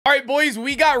All right, boys,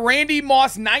 we got Randy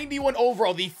Moss 91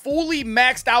 overall, the fully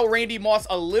maxed out Randy Moss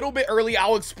a little bit early.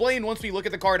 I'll explain once we look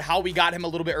at the card how we got him a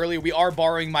little bit earlier. We are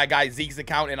borrowing my guy Zeke's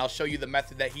account, and I'll show you the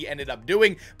method that he ended up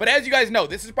doing. But as you guys know,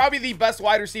 this is probably the best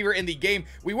wide receiver in the game.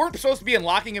 We weren't supposed to be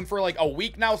unlocking him for like a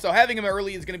week now, so having him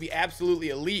early is going to be absolutely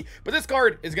elite. But this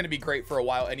card is going to be great for a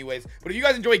while anyways. But if you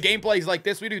guys enjoy gameplays like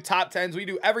this, we do top 10s, we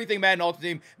do everything Madden Ultimate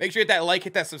Team. Make sure you hit that like,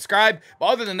 hit that subscribe. But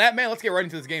other than that, man, let's get right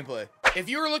into this gameplay. If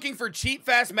you are looking for cheap,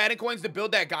 fast Madden coins to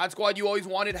build that God Squad you always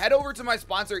wanted, head over to my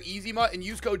sponsor, EasyMut, and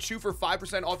use code CHEW for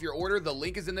 5% off your order. The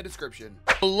link is in the description.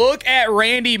 Look at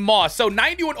Randy Moss. So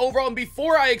 91 overall, and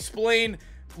before I explain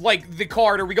like the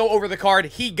card, or we go over the card,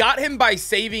 he got him by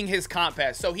saving his comp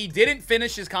pass. So he didn't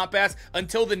finish his comp pass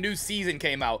until the new season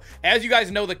came out. As you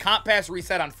guys know, the comp pass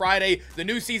reset on Friday. The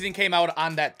new season came out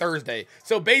on that Thursday.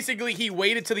 So basically he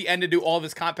waited to the end to do all of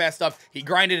his comp pass stuff. He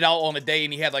grinded it out on a day,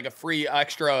 and he had like a free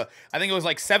extra, I think it was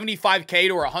like 75k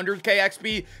to 100k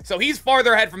XP. So he's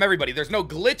farther ahead from everybody. There's no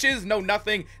glitches, no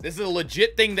nothing. This is a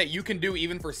legit thing that you can do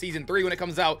even for season 3 when it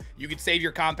comes out. You can save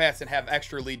your comp pass and have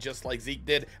extra lead just like Zeke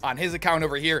did on his account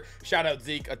over here. Shout out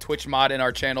Zeke, a Twitch mod in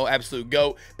our channel, absolute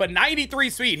GOAT. But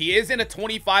 93 sweet. He is in a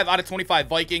 25 out of 25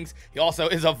 Vikings. He also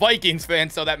is a Vikings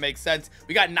fan, so that makes sense.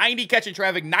 We got 90 catching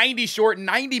traffic, 90 short,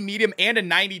 90 medium, and a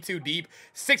 92 deep.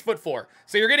 6'4".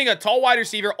 So you're getting a tall wide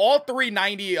receiver, all three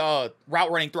 90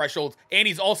 route running thresholds, and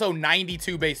he's also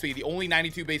 92 base speed, the only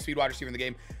 92 base speed wide receiver in the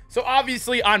game. So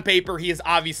obviously on paper, he is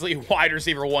obviously wide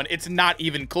receiver 1. It's not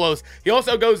even close. He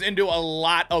also goes into a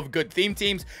lot of good theme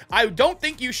teams. I don't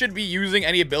think you should be using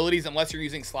any abilities unless you're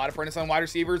using Slot Apprentice on wide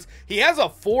receivers. He has a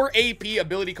 4 AP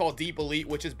ability called Deep Elite,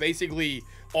 which is basically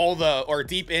all the, or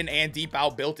deep in and deep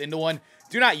out built into one.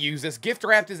 Do not use this. Gift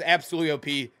Wrapped is absolutely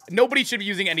OP. Nobody should be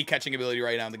using any catching ability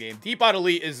right now in the game. Deep Out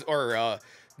Elite is, or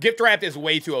Gift Wrapped is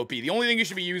way too OP. The only thing you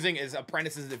should be using is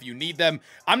apprentices if you need them.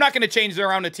 I'm not going to change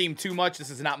around the team too much. This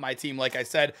is not my team, like I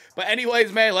said. But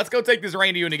anyways, man, let's go take this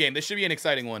Randy in the game. This should be an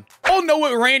exciting one. I'll know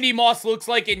what Randy Moss looks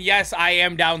like, and yes, I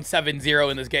am down 7-0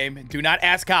 in this game. Do not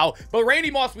ask how. But Randy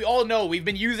Moss, we all know, we've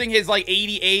been using his like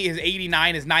 88, his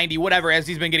 89, his 90, whatever, as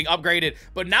he's been getting upgraded.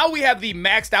 But now we have the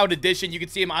maxed out edition. You can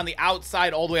see him on the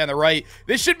outside all the way on the right.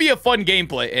 This should be a fun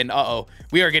gameplay. And uh-oh,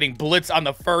 we are getting blitz on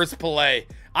the first play.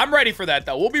 I'm ready for that,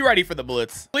 though. We'll be ready for the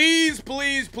blitz. Please,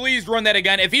 please, please run that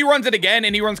again. If he runs it again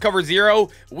and he runs cover 0,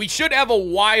 we should have a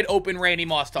wide open Randy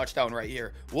Moss touchdown right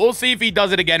here. We'll see if he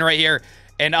does it again right here.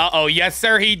 And uh-oh, yes,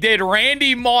 sir, he did.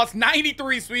 Randy Moss,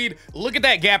 93 speed. Look at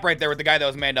that gap right there with the guy that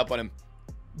was manned up on him.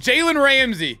 Jalen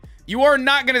Ramsey, you are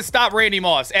not going to stop Randy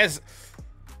Moss.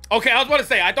 Okay, I was about to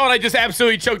say, I thought I just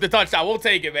absolutely choked the touchdown. We'll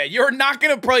take it, man. You're not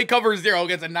going to play cover 0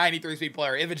 against a 93 speed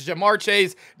player. If it's Jamar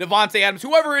Chase, Devontae Adams,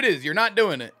 whoever it is, you're not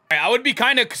doing it. I would be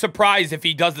kind of surprised if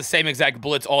he does the same exact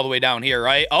blitz all the way down here,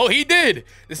 right? Oh, he did.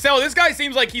 So this guy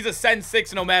seems like he's a Send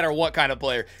 6 no matter what kind of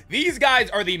player. These guys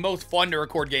are the most fun to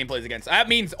record gameplays against. That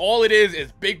means all it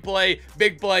is big play,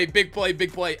 big play, big play,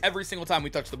 big play every single time we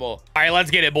touch the ball. All right,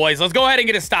 let's get it, boys. Let's go ahead and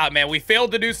get a stop, man. We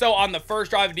failed to do so on the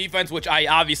first drive of defense, which I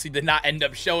obviously did not end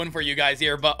up showing for you guys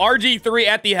here. But RG3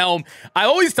 at the helm. I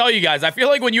always tell you guys, I feel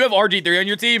like when you have RG3 on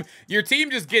your team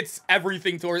just gets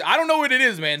everything towards. I don't know what it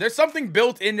is, man. There's something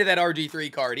built into that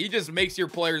RG3 card. He just makes your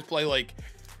players play like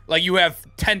you have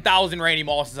 10,000 Randy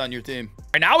Mosses on your team.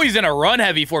 And now he's in a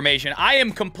run-heavy formation. I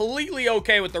am completely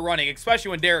okay with the running, especially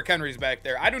when Derrick Henry's back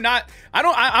there. I don't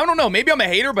know. Maybe I'm a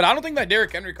hater, but I don't think that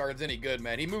Derrick Henry card's any good,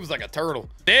 man. He moves like a turtle.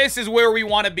 This is where we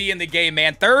want to be in the game,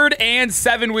 man. 3rd and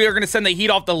 7. We are going to send the heat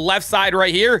off the left side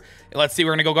right here. Let's see.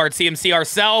 We're going to go guard CMC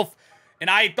ourselves. And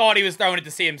I thought he was throwing it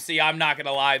to CMC. I'm not going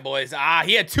to lie, boys.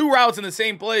 He had 2 routes in the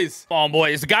same place. Come on,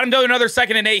 boys. Got him to another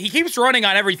 2nd and 8. He keeps running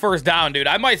on every first down, dude.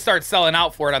 I might start selling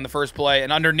out for it on the first play.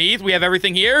 And underneath, we have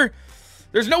everything here.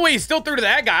 There's no way he still threw to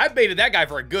that guy. I baited that guy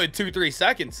for a good 2-3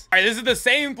 seconds. All right, this is the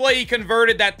same play he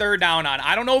converted that 3rd down on.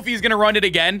 I don't know if he's going to run it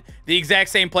again. The exact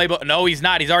same play, but no, he's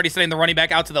not. He's already sending the running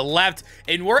back out to the left.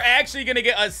 And we're actually going to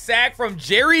get a sack from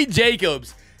Jerry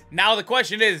Jacobs. Now the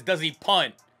question is, does he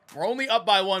punt? We're only up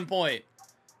by 1 point.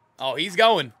 Oh, he's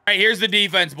going. All right, here's the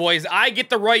defense, boys. I get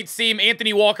the right seam.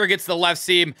 Anthony Walker gets the left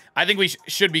seam. I think we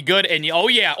should be good. And oh,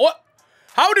 yeah. What?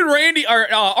 How did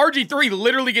RG3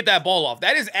 literally get that ball off?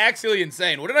 That is actually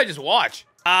insane. What did I just watch?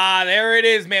 There it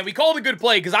is, man. We called a good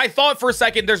play because I thought for a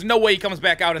second there's no way he comes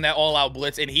back out in that all-out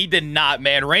blitz, and he did not,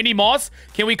 man. Randy Moss,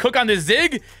 can we cook on the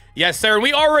zig? Yes, sir. And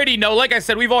we already know, like I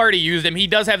said, we've already used him. He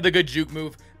does have the good juke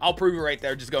move. I'll prove it right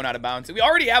there, just going out of bounds. We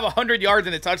already have 100 yards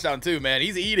in a touchdown too, man.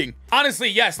 He's eating. Honestly,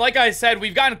 yes, like I said,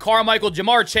 we've gotten Carmichael,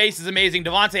 Jamar Chase is amazing,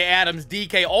 Devontae Adams,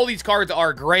 DK, all these cards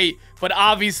are great. But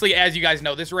obviously, as you guys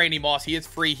know, this Randy Moss, he is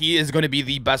free. He is going to be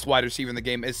the best wide receiver in the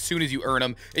game as soon as you earn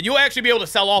him. And you'll actually be able to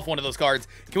sell off one of those cards.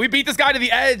 Can we beat this guy to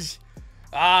the edge?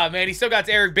 Ah, man, he still got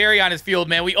Eric Berry on his field,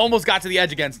 man. We almost got to the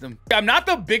edge against him. I'm not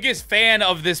the biggest fan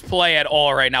of this play at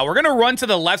all right now. We're going to run to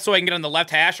the left so I can get on the left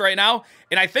hash right now.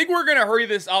 And I think we're going to hurry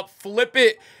this up, flip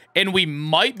it, and we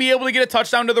might be able to get a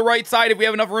touchdown to the right side if we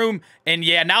have enough room. And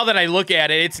yeah, now that I look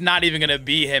at it, it's not even going to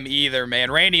be him either,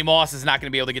 man. Randy Moss is not going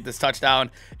to be able to get this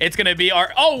touchdown. It's going to be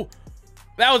our... Oh!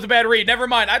 That was a bad read. Never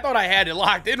mind. I thought I had it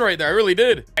locked in right there. I really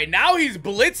did. All right, now he's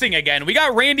blitzing again. We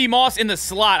got Randy Moss in the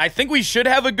slot. I think we should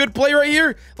have a good play right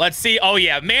here. Let's see. Oh,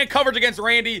 yeah. Man coverage against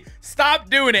Randy. Stop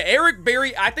doing it. Eric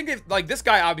Berry, I think if, like, this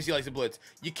guy obviously likes to blitz.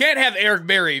 You can't have Eric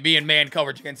Berry being man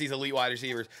coverage against these elite wide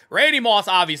receivers. Randy Moss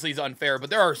obviously is unfair, but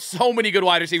there are so many good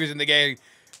wide receivers in the game.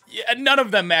 Yeah, none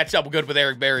of them match up good with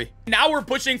Eric Berry. Now we're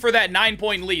pushing for that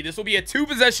 9-point lead. This will be a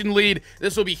 2-possession lead.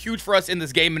 This will be huge for us in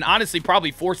this game and honestly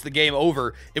probably force the game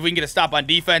over if we can get a stop on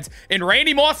defense. And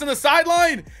Randy Moss on the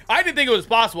sideline. I didn't think it was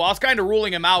possible. I was kind of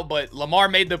ruling him out, but Lamar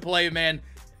made the play, man.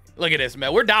 Look at this,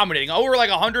 man. We're dominating. Over like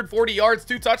 140 yards,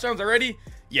 2 touchdowns already.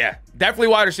 Yeah, definitely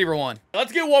wide receiver 1.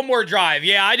 Let's get one more drive.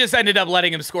 Yeah, I just ended up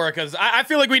letting him score because I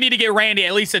feel like we need to get Randy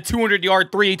at least a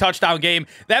 200-yard, 3-touchdown game.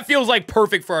 That feels like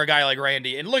perfect for a guy like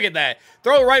Randy. And look at that.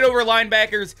 Throw it right over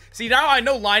linebackers. See, now I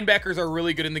know linebackers are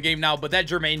really good in the game now, but that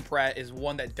Jermaine Pratt is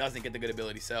one that doesn't get the good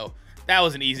ability, so that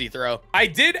was an easy throw. I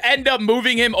did end up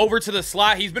moving him over to the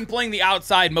slot. He's been playing the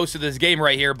outside most of this game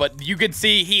right here, but you can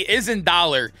see he is in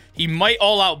dollar. He might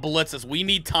all-out blitz us. We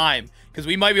need time because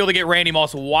we might be able to get Randy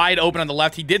Moss wide open on the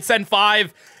left. He did send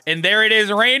 5, and there it is.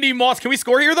 Randy Moss. Can we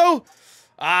score here, though?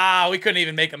 Ah, we couldn't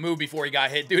even make a move before he got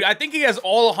hit. Dude, I think he has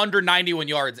all 191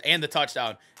 yards and the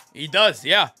touchdown. He does,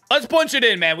 yeah. Let's punch it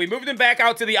in, man. We moved him back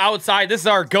out to the outside. This is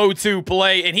our go-to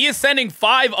play, and he is sending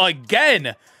 5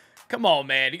 again. Come on,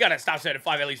 man. You got to stop sending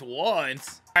 5 at least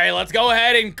once. All right, let's go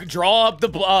ahead and draw up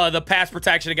the pass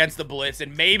protection against the blitz,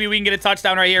 and maybe we can get a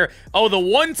touchdown right here. Oh, the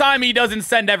one time he doesn't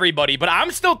send everybody, but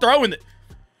I'm still throwing it.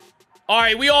 All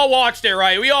right, we all watched it,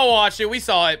 right? We all watched it. We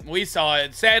saw it. We saw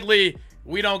it. Sadly,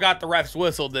 we don't got the ref's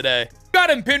whistle today. Got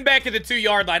him pinned back at the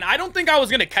 2-yard line. I don't think I was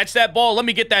going to catch that ball. Let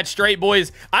me get that straight,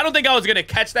 boys. I don't think I was going to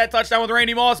catch that touchdown with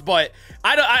Randy Moss, but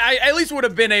I at least would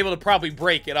have been able to probably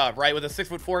break it up, right, with a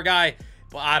 6'4" guy.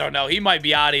 Well, I don't know. He might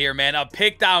be out of here, man. A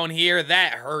pick down here,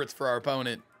 that hurts for our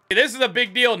opponent. This is a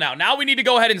big deal now. Now we need to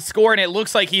go ahead and score, and it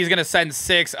looks like he's going to send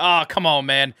 6. Oh, come on,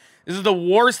 man. This is the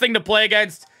worst thing to play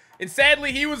against. And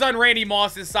sadly, he was on Randy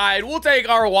Moss's side. We'll take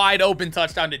our wide open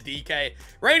touchdown to DK.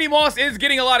 Randy Moss is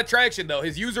getting a lot of traction, though.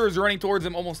 His user is running towards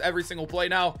him almost every single play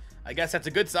now. I guess that's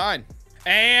a good sign.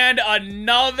 And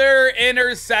another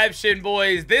interception,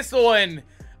 boys. This one,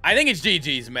 I think it's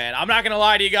GG's, man. I'm not going to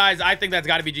lie to you guys. I think that's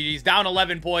got to be GG's. Down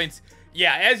 11 points.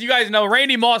 Yeah, as you guys know,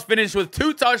 Randy Moss finished with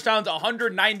 2 touchdowns,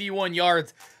 191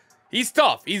 yards. He's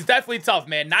tough. He's definitely tough,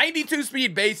 man. 92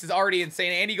 speed base is already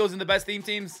insane. And he goes in the best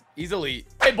teams. He's elite.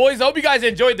 Hey, boys, I hope you guys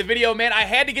enjoyed the video, man. I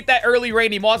had to get that early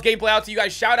Randy Moss gameplay out to you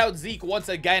guys. Shout out Zeke once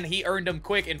again. He earned them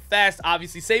quick and fast.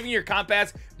 Obviously, saving your comp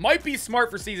pass might be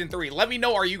smart for Season 3. Let me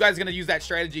know, are you guys going to use that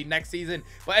strategy next season?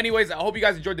 But anyways, I hope you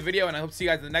guys enjoyed the video, and I hope to see you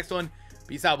guys in the next one.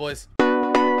 Peace out, boys.